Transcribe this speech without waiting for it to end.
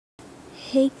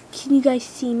Hey, can you guys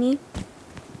see me?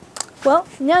 Well,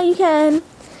 now you can.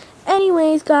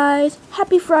 Anyways, guys,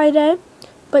 happy Friday.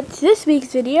 But this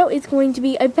week's video is going to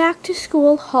be a back to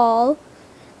school haul.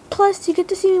 Plus, you get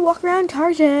to see me walk around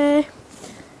Target.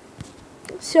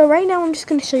 So right now, I'm just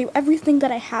going to show you everything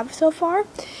that I have so far.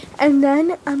 And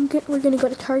then we're going to go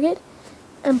to Target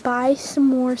and buy some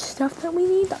more stuff that we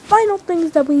need. The final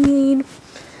things that we need.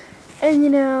 And,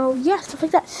 yeah, stuff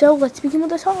like that. So let's begin with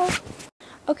this haul.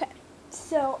 Okay,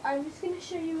 so I'm just going to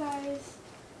show you guys.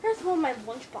 Here's what my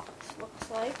lunchbox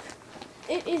looks like.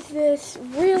 It is this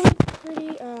really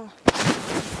pretty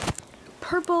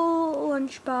purple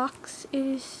lunchbox. It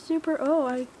is super,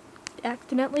 I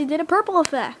accidentally did a purple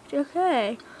effect.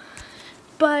 Okay.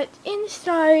 But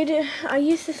inside, I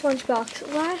used this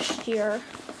lunchbox last year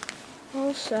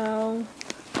also.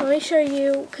 Let me show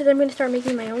you, because I'm going to start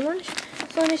making my own lunch.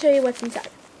 So let me show you what's inside.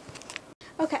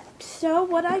 Okay, so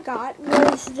what I got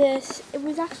was this. It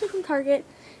was actually from Target.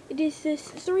 It is this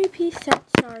 3-piece set.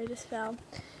 Sorry, this fell.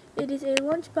 It is a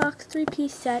lunchbox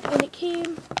 3-piece set, and it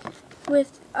came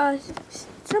with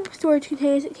some storage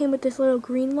containers. It came with this little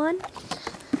green one.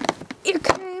 It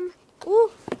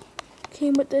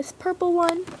came with this purple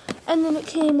one, and then it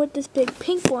came with this big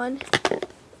pink one.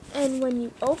 And when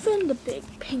you open the big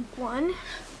pink one,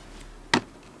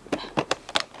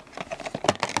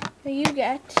 you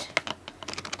get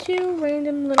 2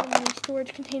 random little mini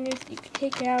storage containers that you can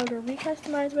take out or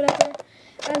recustomize, whatever.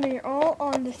 And they're all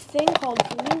on this thing called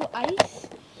Blue Ice.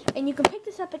 And you can pick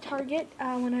this up at Target.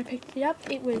 When I picked it up,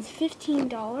 it was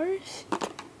 $15.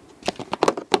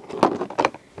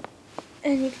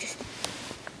 And you just,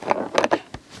 oh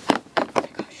my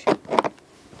gosh.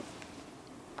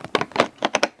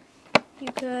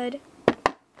 You could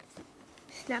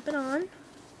snap it on.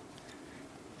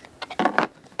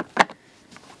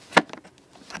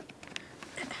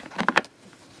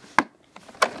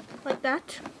 Like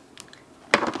that.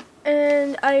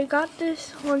 And I got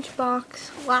this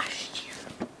lunchbox last year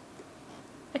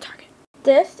at Target.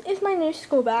 This is my new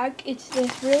school bag. It's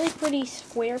this really pretty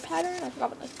square pattern. I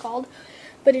forgot what it's called.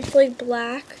 But it's like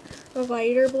black, a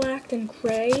lighter black, then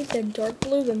gray, then dark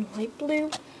blue, then light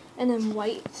blue, and then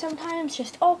white sometimes,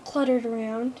 just all cluttered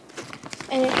around.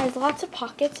 And it has lots of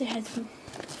pockets. It has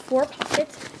 4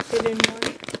 pockets, hidden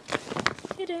one,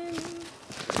 hidden.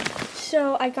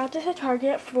 So I got this at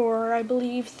Target for, I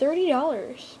believe,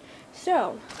 $30.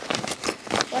 So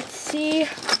let's see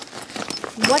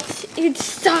what's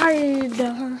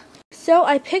inside. So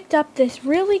I picked up this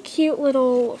really cute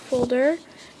little folder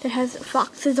that has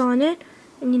foxes on it,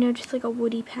 and just like a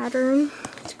woody pattern.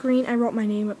 It's green. I wrote my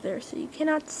name up there so you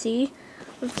cannot see,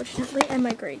 unfortunately, and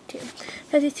my grade too.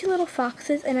 It has these 2 little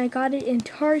foxes, and I got it in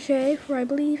Target for, I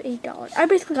believe, $8. I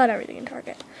basically got everything in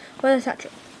Target, but that's not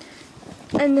true.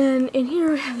 And then in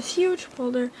here I have this huge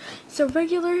folder. So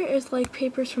regular is like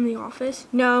papers from the office.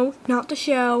 No, not the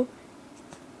show,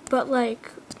 but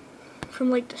like from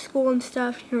like the school and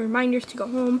stuff, reminders to go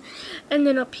home. And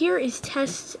then up here is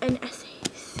tests and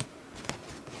essays.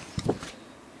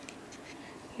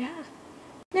 Yeah.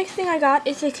 Next thing I got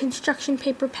is a construction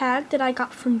paper pad that I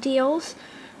got from Deals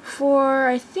for,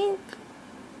 I think,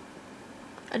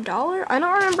 $1. I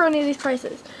don't remember any of these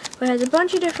prices, but it has a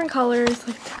bunch of different colors,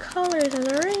 like the colors of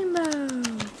the rainbow.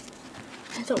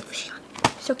 It's so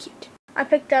so cute. I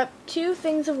picked up 2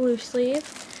 things of loose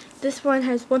leaf. This one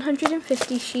has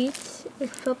 150 sheets of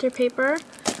filter paper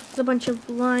with a bunch of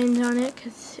lines on it,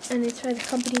 and it's by the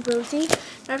company Rosie.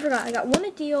 And I forgot, I got 1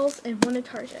 at Deals and 1 at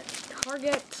Target. I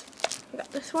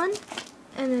got this one,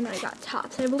 and then I got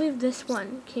Tops. I believe this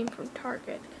one came from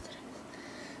Target because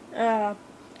it has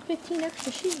 15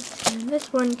 extra sheets, and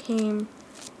this one came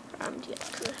from Deals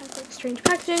because it has like strange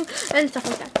packaging and stuff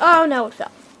like that. Oh no, it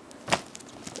fell.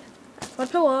 That's my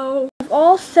pillow.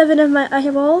 I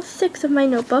have all 6 of my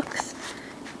notebooks.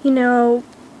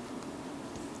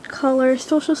 Color,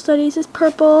 social studies is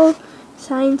purple,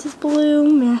 science is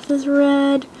blue, math is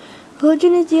red,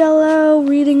 religion is yellow,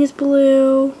 reading is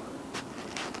blue,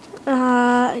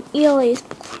 ELA is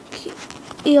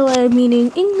ELA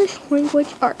meaning English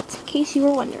Language Arts, in case you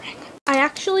were wondering. I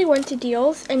actually went to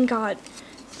Deals and got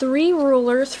 3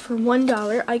 rulers for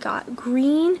 $1. I got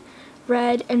green,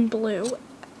 red, and blue,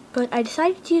 but I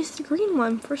decided to use the green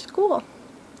one for school.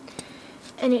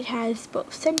 And it has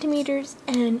both centimeters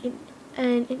and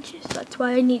inches, so that's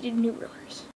why I needed new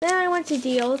rulers. Then I went to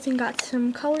Deals and got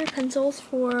some colored pencils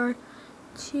for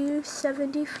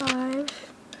 $2.75,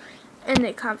 and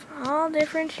they come from all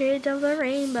different shades of the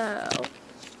rainbow.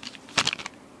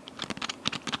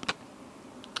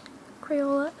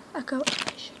 Crayola Echo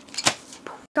Edition.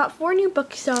 Got 4 new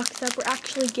book stocks that were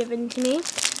actually given to me.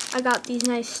 I got these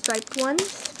nice striped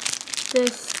ones.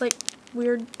 This like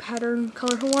weird pattern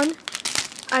colorful one.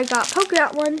 I got polka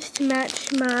dot ones to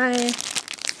match my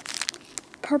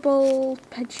purple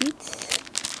bed sheets.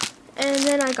 And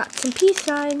then I got some peace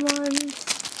sign ones.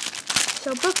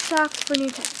 So book socks for new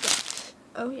textbooks.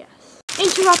 Oh yes.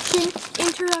 Interruption.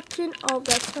 Oh,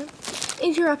 that's fun.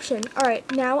 Interruption. Alright,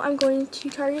 now I'm going to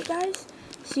Target, guys.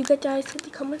 So you guys get to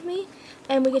come with me.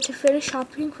 And we get to finish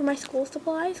shopping for my school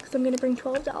supplies. Because I'm going to bring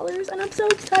 $12. And I'm so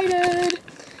excited.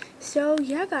 So,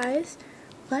 yeah, guys.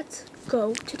 Let's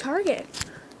go to Target.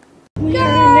 We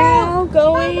are now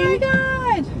going... Oh, my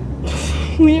God.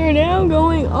 We are now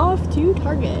going off to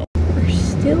Target. We're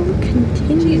still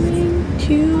continuing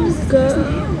to go.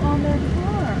 On their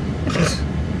car.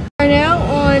 We are now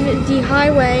on the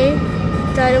highway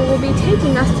that will be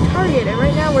taking us to Target, and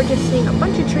right now we're just seeing a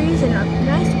bunch of trees and a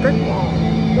nice brick wall.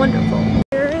 Wonderful.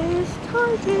 Here is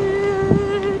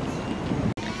Target.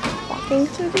 Walking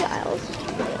through the aisles.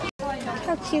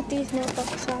 How cute these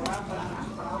notebooks are.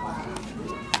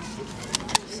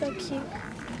 So cute.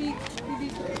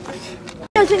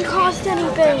 Doesn't cost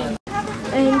anything.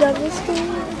 End of the school.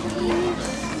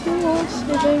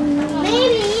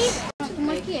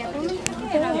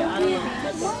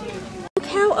 Look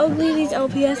how ugly these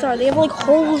LPS are. They have like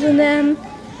holes in them.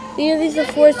 These are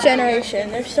the 4th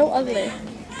generation. They're so ugly.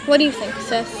 What do you think,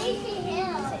 sis?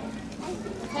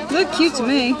 They look cute to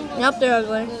me. Yep, they're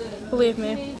ugly. Believe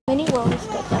me. Mini World is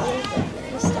good though.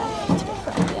 There's stuff. It's good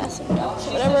for LPS and adults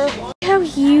or whatever. Look how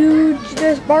huge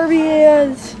this Barbie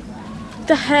is.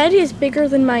 The head is bigger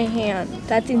than my hand.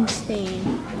 That's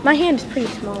insane. My hand is pretty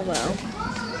small though.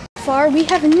 Far we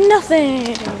have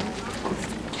nothing.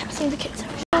 See the kids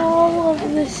have all of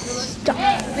this stuff.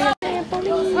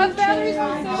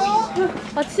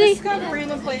 Let's see. It's got a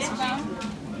random place for them.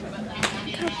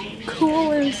 Look how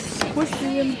cool and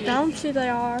squishy and bouncy they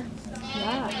are.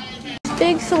 Wow.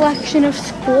 Big selection of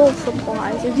school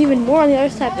supplies. There's even more on the other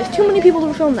side. There's too many people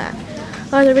to film that.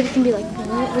 Otherwise everybody can be like,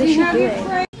 what is she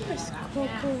doing?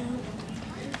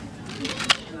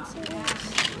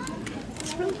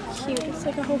 It's really cute. It's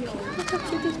like a whole cute. Look how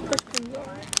cute these pumpkins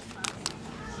are.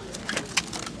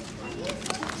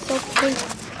 So cute.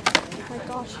 Oh my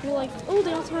gosh, you're like, oh,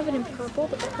 they also have it in purple,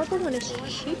 but the purple one is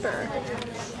cheaper.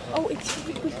 Oh, it's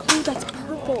really cool. That's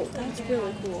purple. That's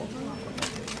really cool.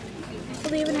 So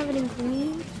they even have it in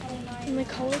green and the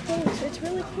colorful. It's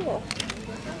really cool.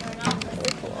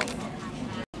 Really cool.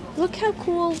 Look how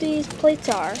cool these plates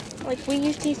are. Like, we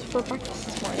used these for breakfast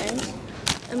this morning.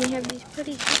 And we have these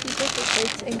pretty happy birthday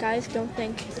plates. And guys, don't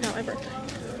think it's not my birthday.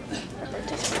 My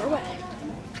birthday's far away.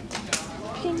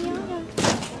 Pinata.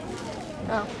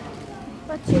 Oh.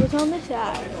 Let's see what's on this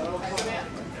side.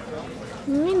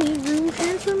 Mini room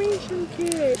transformation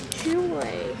kit.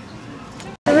 Joy.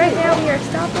 Right now we are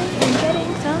stopping and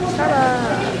getting some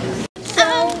Starbucks. So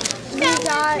we got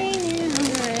my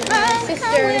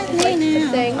sister likes to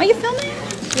sing. Are you filming?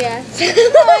 Yes.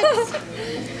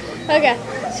 Okay.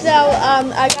 So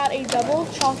I got a double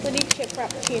chocolatey chip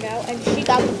frappuccino, and she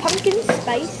got the pumpkin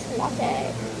spice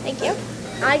latte. Thank you.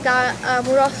 I got.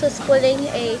 We're also splitting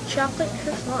a chocolate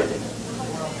croissant.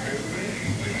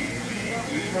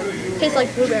 Tastes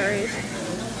like blueberries.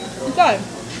 Okay.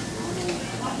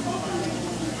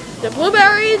 The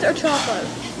blueberries or chocolate?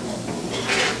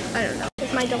 I don't know.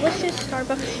 It's my delicious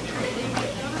Starbucks.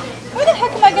 Where the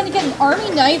heck am I going to get an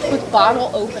army knife with bottle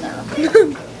opener?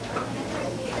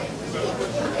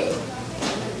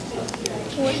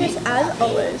 Delicious as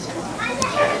always.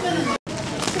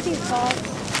 Look at these balls.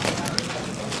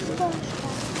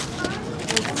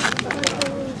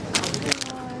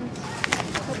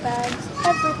 Bags,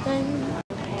 everything.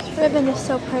 This ribbon is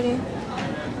so pretty.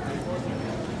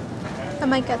 I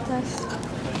might get this.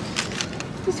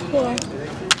 It's cool.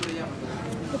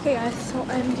 Okay guys, so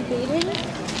I'm debating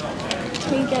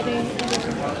between getting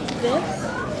either this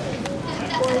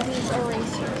or these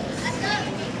erasers. I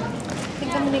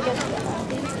think I'm gonna get this.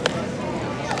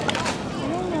 I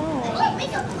don't know.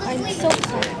 I'm so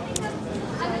excited.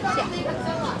 Yeah.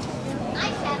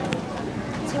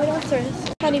 See what else there is.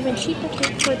 Not even cheaper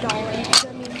cake for $1. I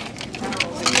mean, I'm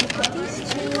gonna put these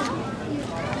two.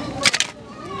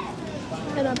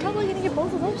 And I'm probably gonna get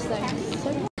both of those things. So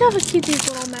look how cute these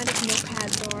little magic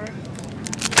notepads are.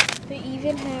 They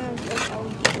even have like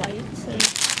LED lights and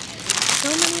so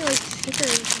many like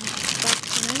stickers and stuff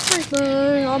and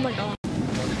everything. Oh my god.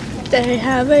 They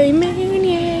have a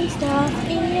minion stuff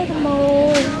in the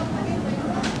mall.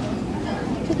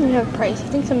 It doesn't have a price. I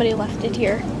think somebody left it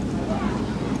here.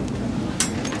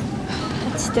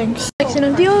 That stinks. Section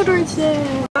of deodorants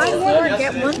there. Buy 4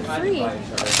 get 1 free.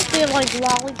 They have like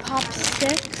lollipop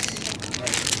sticks.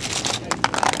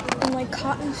 my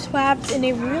cotton swabs in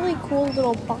a really cool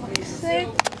little box there.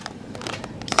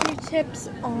 Q-tips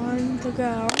on the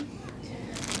go.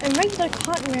 And regular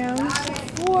cotton rounds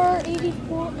for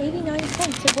 89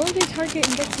 cents. So go to Target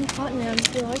and get some cotton rounds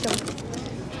if you like them.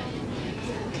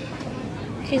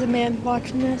 Here's a man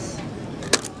watching this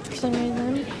for some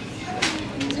reason.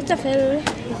 Cetaphil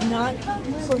is not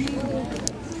for sure.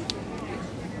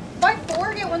 Buy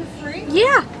 4, get 1 free?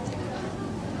 Yeah!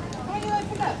 How many do I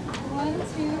pick up? 1,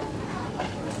 2,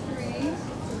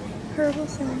 3. Herbal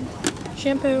scent.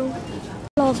 Shampoo.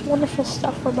 All this wonderful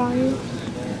stuff we're buying.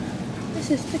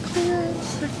 This is the clearance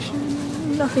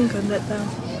section. Nothing good in it though.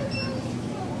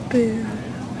 Boo.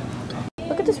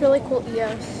 Look at this really cool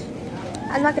EOS.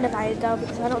 I'm not gonna buy it though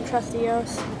because I don't trust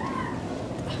EOS.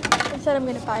 Instead I'm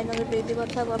gonna buy another Baby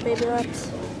Lips. I love Baby Lips.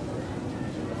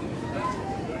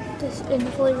 This in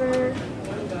the flavor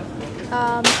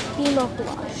Emo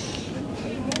Blush.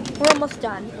 We're almost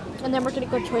done. And then we're gonna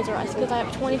go to Toys R Us because I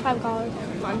have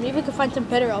 $25 on. Maybe we could find some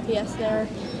better LPS there.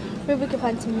 Maybe we could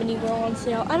find some Mini Girl on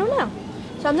sale. I don't know.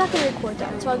 So I'm not going to record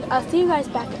that. So I'll see you guys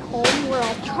back at home where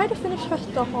I'll try to finish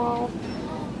the haul.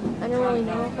 I don't really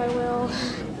know if I will.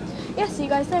 Yeah, see you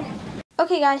guys there.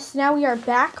 Okay guys, now we are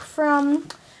back from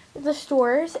the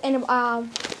stores. And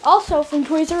also from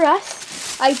Toys R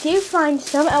Us, I did find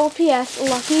some LPS,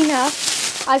 lucky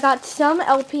enough. I got some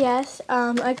LPS.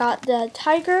 I got the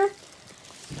Tiger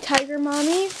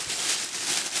Mommy.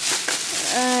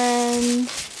 And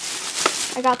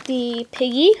I got the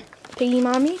Piggy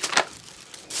Mommy.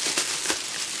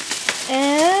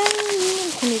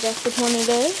 And can you guess which one it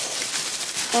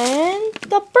is? And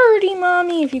the Birdie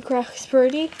Mommy. If you guessed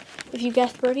Birdie,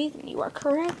 then you are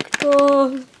correct. So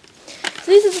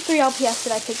these are the 3 LPS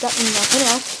that I picked up and nothing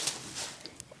else.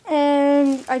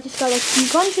 And I just got like some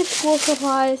bunch of school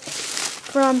supplies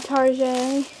from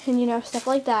Target and stuff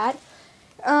like that.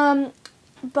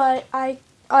 But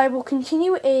I will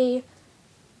continue a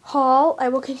haul. I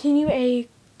will continue a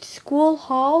school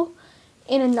haul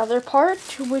in another part,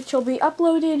 which will be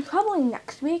uploaded probably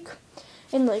next week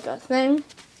in Lego thing.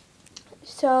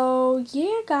 So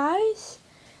yeah guys,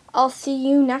 I'll see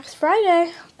you next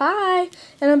Friday. Bye.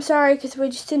 And I'm sorry because we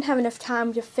just didn't have enough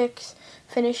time to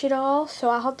finish it all, so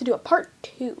I'll have to do a part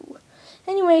 2.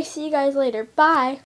 Anyway, see you guys later. Bye.